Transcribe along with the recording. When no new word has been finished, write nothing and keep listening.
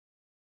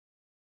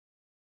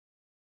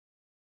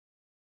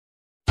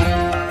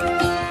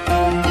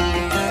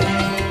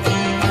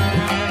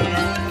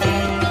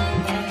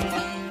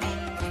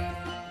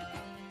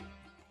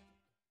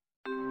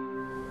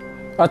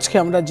আজকে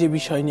আমরা যে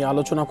বিষয় নিয়ে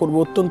আলোচনা করব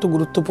অত্যন্ত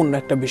গুরুত্বপূর্ণ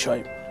একটা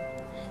বিষয়।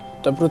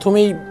 তো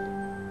প্রথমেই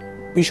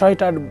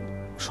বিষয়টার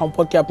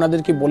সম্পর্কে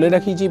আপনাদেরকে বলে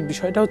রাখি যে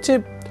বিষয়টা হচ্ছে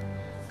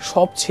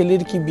সব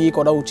ছেলের কি বিয়ে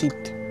করা উচিত।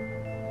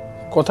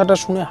 কথাটা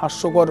শুনে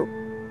হাস্যকর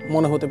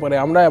মনে হতে পারে।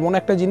 আমরা এমন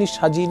একটা জিনিস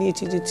সাজিয়ে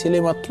নিয়েছি যে ছেলে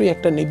মাত্রই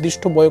একটা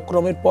নির্দিষ্ট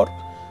বয়ঃক্রমের পর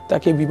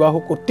তাকে বিবাহ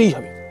করতেই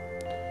হবে,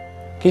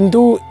 কিন্তু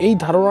এই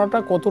ধারণাটা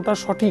কতটা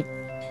সঠিক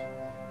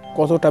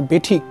কতটা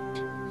বেঠিক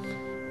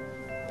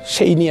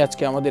সেই নিয়ে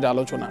আজকে আমাদের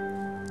আলোচনা।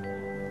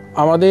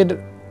 আমাদের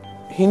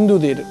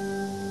হিন্দুদের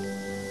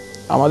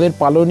আমাদের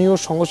পালনীয়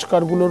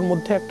সংস্কারগুলোর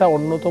মধ্যে একটা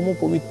অন্যতম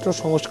পবিত্র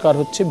সংস্কার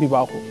হচ্ছে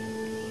বিবাহ,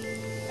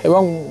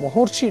 এবং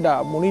মহর্ষিরা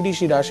মুনি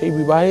ঋষিরা সেই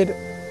বিবাহের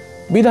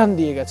বিধান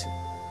দিয়ে গেছে।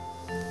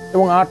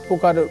 এবং 8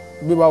 প্রকার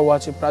বিবাহ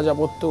আছে,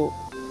 প্রাজাপত্য,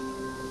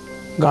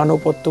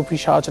 গানপত্য,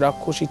 পিশাচ,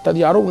 রাক্ষস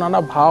ইত্যাদি আরও নানা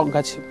ভাগ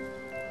আছে,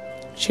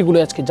 সেগুলো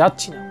আজকে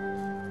যাচ্ছি না।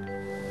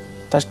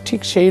 তা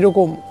ঠিক সেই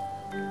রকম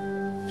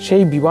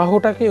সেই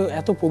বিবাহটাকে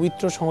এত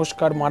পবিত্র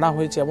সংস্কার মানা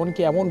হয়েছে,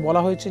 এমনকি এমন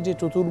বলা হয়েছে যে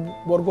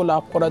চতুর্বর্গ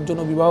লাভ করার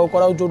জন্য বিবাহ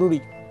করাও জরুরি।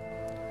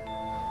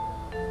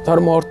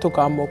 ধর্ম, অর্থ,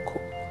 কাম, মোক্ষ।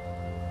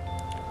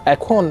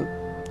 এখন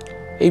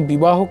এই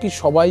বিবাহ কি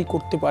সবাই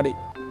করতে পারে?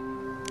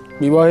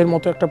 বিবাহের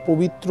মতো একটা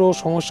পবিত্র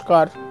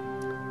সংস্কার,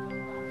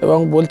 এবং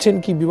বলছেন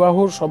কি বিবাহ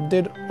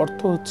শব্দের অর্থ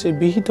হচ্ছে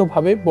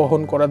বিহিতভাবে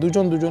বহন করা,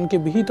 দুজন দুজনকে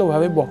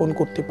বিহিতভাবে বহন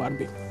করতে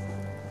পারবে।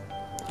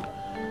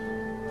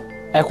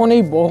 এখন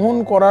এই বহন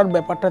করার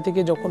ব্যাপারটা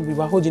থেকে যখন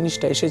বিবাহ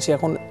জিনিসটা এসেছে,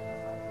 এখন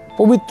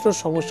পবিত্র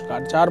সংস্কার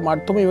যার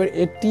মাধ্যমে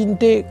এর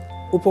 3টে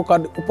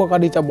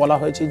উপকারিতা বলা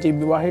হয়েছে, যে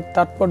বিবাহের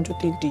তাৎপর্য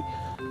 3টি।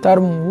 তার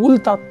মূল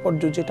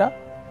তাৎপর্য যেটা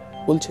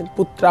বলছেন,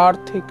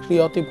 পুত্রার্থে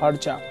ক্রিয়তে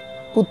ভার্যা,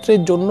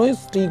 পুত্রের জন্যই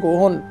স্ত্রী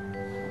গ্রহণ,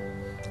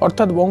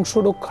 অর্থাৎ বংশ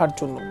রক্ষার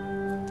জন্য,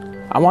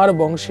 আমার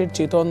বংশের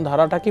চেতন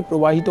ধারাটাকে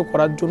প্রবাহিত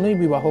করার জন্যই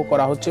বিবাহ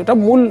করা হচ্ছে। এটা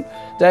মূল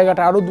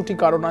জায়গাটা। আরো 2টি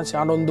কারণ আছে,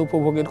 আনন্দ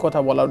উপভোগের কথা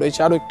বলা রয়েছে,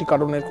 আরো একটি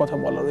কারণের কথা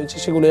বলা রয়েছে,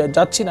 সেগুলো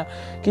যাচ্ছি না।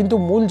 কিন্তু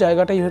মূল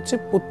জায়গাটাই হচ্ছে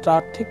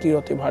পুত্রার্থে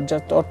ক্রিয়তে ভার্যা,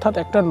 অর্থাৎ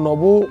একটা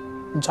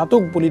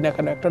নবজাতক বলি না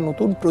কেন, একটা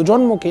নতুন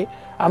প্রজন্মকে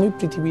আমি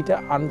পৃথিবীতে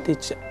আনতে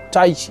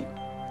চাইছি,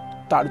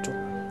 তার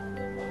জন্য।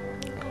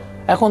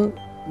 এখন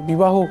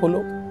বিবাহ হলো,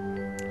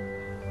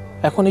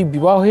 এখন এই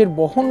বিবাহের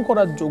বহন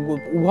করার যোগ্য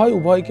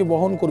উভয়কে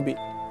বহন করবে।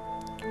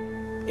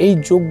 এই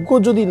যোগ্য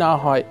যদি না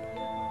হয়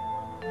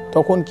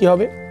তখন কি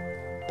হবে?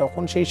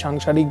 তখন সেই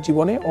সাংসারিক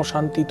জীবনে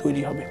অশান্তি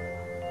তৈরি হবে।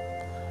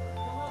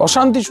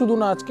 অশান্তি শুধু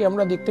না, আজকে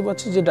আমরা দেখতে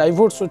পাচ্ছি যে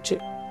ডাইভোর্স হচ্ছে,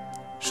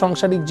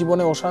 সাংসারিক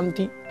জীবনে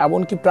অশান্তি,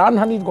 এমনকি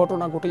প্রাণহানির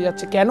ঘটনা ঘটে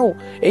যাচ্ছে। কেন?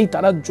 এই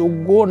তারা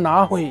যোগ্য না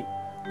হয়ে।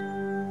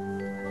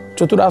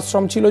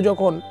 চতুরাশ্রম ছিল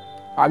যখন,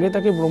 আগে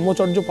তাকে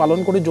ব্রহ্মচর্য পালন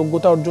করে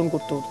যোগ্যতা অর্জন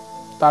করতে হতো,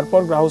 তারপর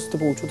গৃহস্থে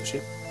পৌঁছতো সে।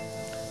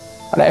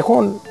 আর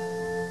এখন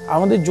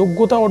আমাদের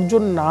যোগ্যতা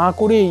অর্জন না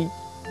করেই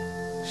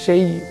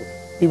সেই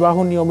বিবাহ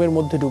নিয়মের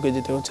মধ্যে ঢুকে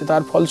যেতে হচ্ছে।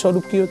 তার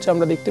ফলস্বরূপ কি হচ্ছে?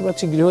 আমরা দেখতে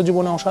পাচ্ছি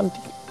গৃহজীবনে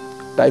অশান্তি,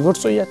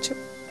 ডাইভোর্স হয়ে যাচ্ছে।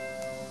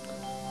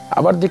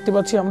 আবার দেখতে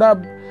পাচ্ছি আমরা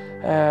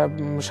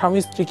স্বামী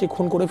স্ত্রীকে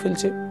খুন করে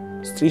ফেলছে,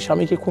 স্ত্রী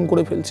স্বামীকে খুন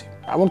করে ফেলছে।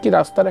 এমনকি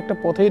রাস্তার একটা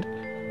পথের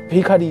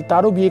ভিখারি,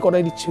 তারও বিয়ে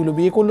করার ইচ্ছে হলো,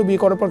 বিয়ে করলো,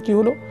 বিয়ে করার পর কি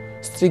হলো?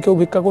 স্ত্রীকেও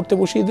ভিক্ষা করতে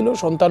বসিয়ে দিল,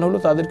 সন্তান হলো,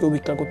 তাদেরকেও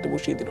ভিক্ষা করতে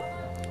বসিয়ে দিল।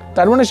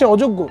 তার মানে সে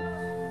অযোগ্য,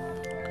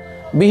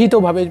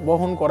 বিহিতভাবে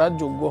বহন করার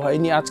যোগ্য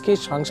হয়নি। আজকে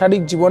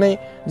সাংসারিক জীবনে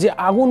যে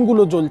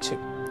আগুনগুলো জ্বলছে,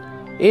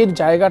 এর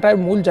জায়গাটার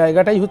মূল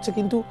জায়গাটাই হচ্ছে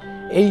কিন্তু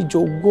এই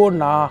যোগ্য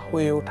না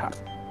হয়ে ওঠার।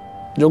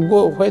 যোগ্য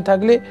হয়ে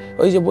থাকলে,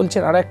 ওই যে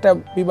বলছেন আর একটা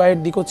বিবাহের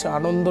দিক হচ্ছে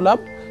আনন্দ লাভ।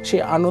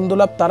 সেই আনন্দ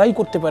লাভ তারাই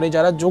করতে পারে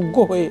যারা যোগ্য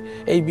হয়ে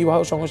এই বিবাহ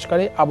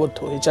সংস্কারে আবদ্ধ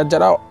হয়েছে। আর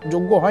যারা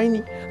যোগ্য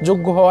হয়নি,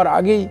 যোগ্য হওয়ার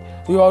আগেই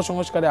বিবাহ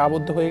সংস্কারে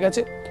আবদ্ধ হয়ে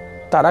গেছে,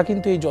 তারা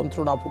কিন্তু এই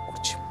যন্ত্রণা ভোগ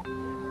করছে।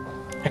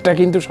 এটা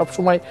কিন্তু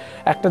সবসময়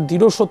একটা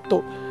দৃঢ় সত্য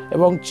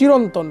এবং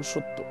চিরন্তন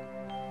সত্য।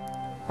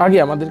 আগে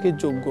আমাদেরকে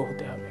যোগ্য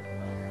হতে হবে,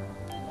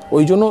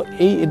 ওই জন্য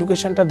এই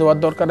এডুকেশনটা দেওয়ার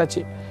দরকার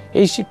আছে।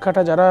 এই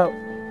শিক্ষাটা যারা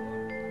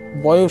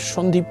বয়স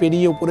সন্ধি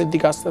পেরিয়ে উপরের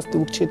দিকে আস্তে আস্তে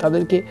উঠছে,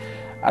 তাদেরকে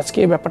আজকে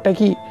ব্যাপারটা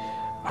কি,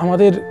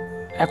 আমাদের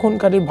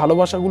এখনকার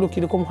ভালোবাসাগুলো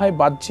কীরকম হয়?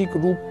 বাহ্যিক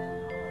রূপ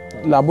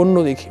লাবণ্য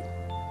দেখে,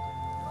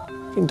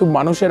 কিন্তু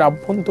মানুষের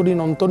আভ্যন্তরীণ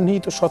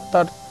অন্তর্নিহিত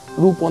সত্তার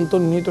রূপ,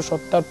 অন্তর্নিহিত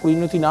সত্তার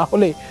পরিণতি না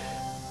হলে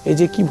এই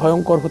যে কি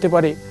ভয়ঙ্কর হতে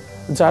পারে।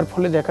 যার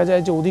ফলে দেখা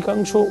যায় যে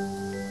অধিকাংশ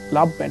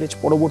লাভ ম্যারেজ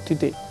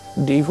পরবর্তীতে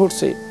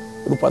ডিভোর্সে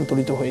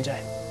রূপান্তরিত হয়ে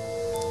যায়,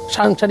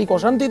 সাংসারিক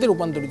অশান্তিতে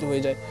রূপান্তরিত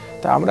হয়ে যায়।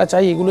 তা আমরা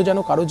চাই এগুলো যেন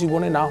কারো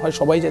জীবনে না হয়,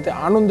 সবাই যাতে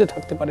আনন্দে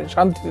থাকতে পারেন,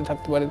 শান্তিতে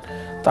থাকতে পারেন।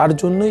 তার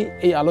জন্যই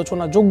এই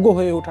আলোচনা, যোগ্য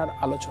হয়ে ওঠার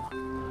আলোচনা।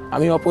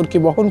 আমি অপরকে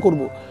বহন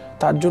করব,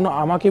 তার জন্য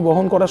আমাকে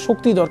বহন করার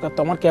শক্তি দরকার। তো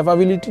আমার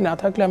ক্যাপাবিলিটি না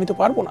থাকলে আমি তো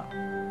পারবো না।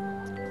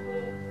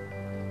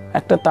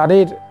 একটা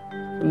তারের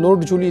লোড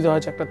ঝুলিয়ে দেওয়া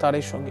হয়েছে একটা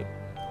তারের সঙ্গে,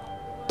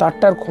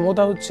 তারটার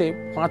ক্ষমতা হচ্ছে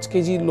 5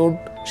 কেজি লোড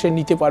সে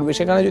নিতে পারবে।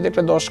 সেখানে যদি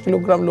একটা 10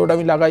 কিলোগ্রাম লোড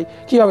আমি লাগাই,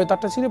 কি হবে?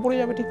 তারটা ছিঁড়ে পড়ে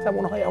যাবে। ঠিক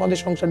তেমন হয় আমাদের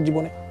সংসার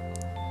জীবনে।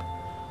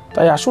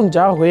 তাই আসুন,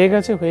 যা হয়ে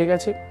গেছে হয়ে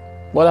গেছে।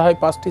 বলা হয়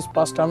পাস্ট ইজ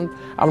পাস্ট।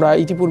 আমরা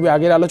ইতিপূর্বে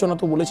আগের আলোচনা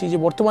তো বলেছি যে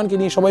বর্তমানকে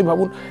নিয়ে সবাই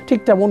ভাবুন। ঠিক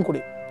তেমন করে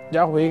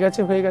যা হয়ে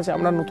গেছে হয়ে গেছে,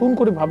 আমরা নতুন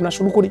করে ভাবনা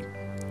শুরু করি।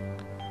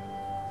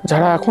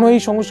 যারা এখনো এই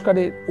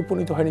সংস্কারে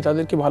উপনীত হয়নি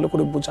তাদেরকে ভালো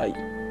করে বোঝাই,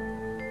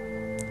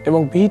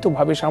 এবং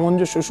বিহিতভাবে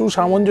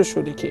সুসামঞ্জস্য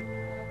রেখে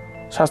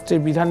শাস্ত্রের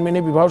বিধান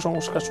মেনে বিবাহ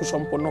সংস্কার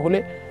সুসম্পন্ন হলে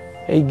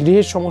এই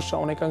গৃহের সমস্যা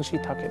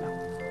অনেকাংশেই থাকে না।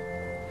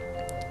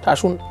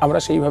 আসুন আমরা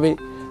সেইভাবে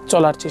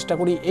চলার চেষ্টা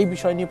করি। এই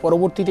বিষয় নিয়ে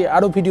পরবর্তীতে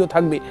আরও ভিডিও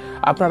থাকবে,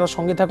 আপনারা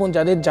সঙ্গে থাকুন।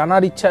 যাদের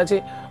জানার ইচ্ছা আছে,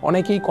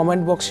 অনেকেই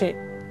কমেন্ট বক্সে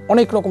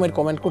অনেক রকমের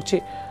কমেন্ট করছে,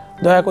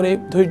 দয়া করে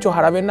ধৈর্য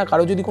হারাবেন না।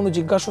 কারো যদি কোনো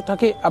জিজ্ঞাসা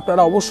থাকে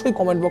আপনারা অবশ্যই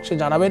কমেন্ট বক্সে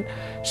জানাবেন,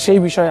 সেই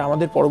বিষয়ে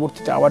আমাদের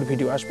পরবর্তীতে আবার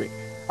ভিডিও আসবে।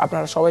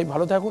 আপনারা সবাই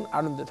ভালো থাকুন,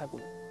 আনন্দে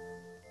থাকুন।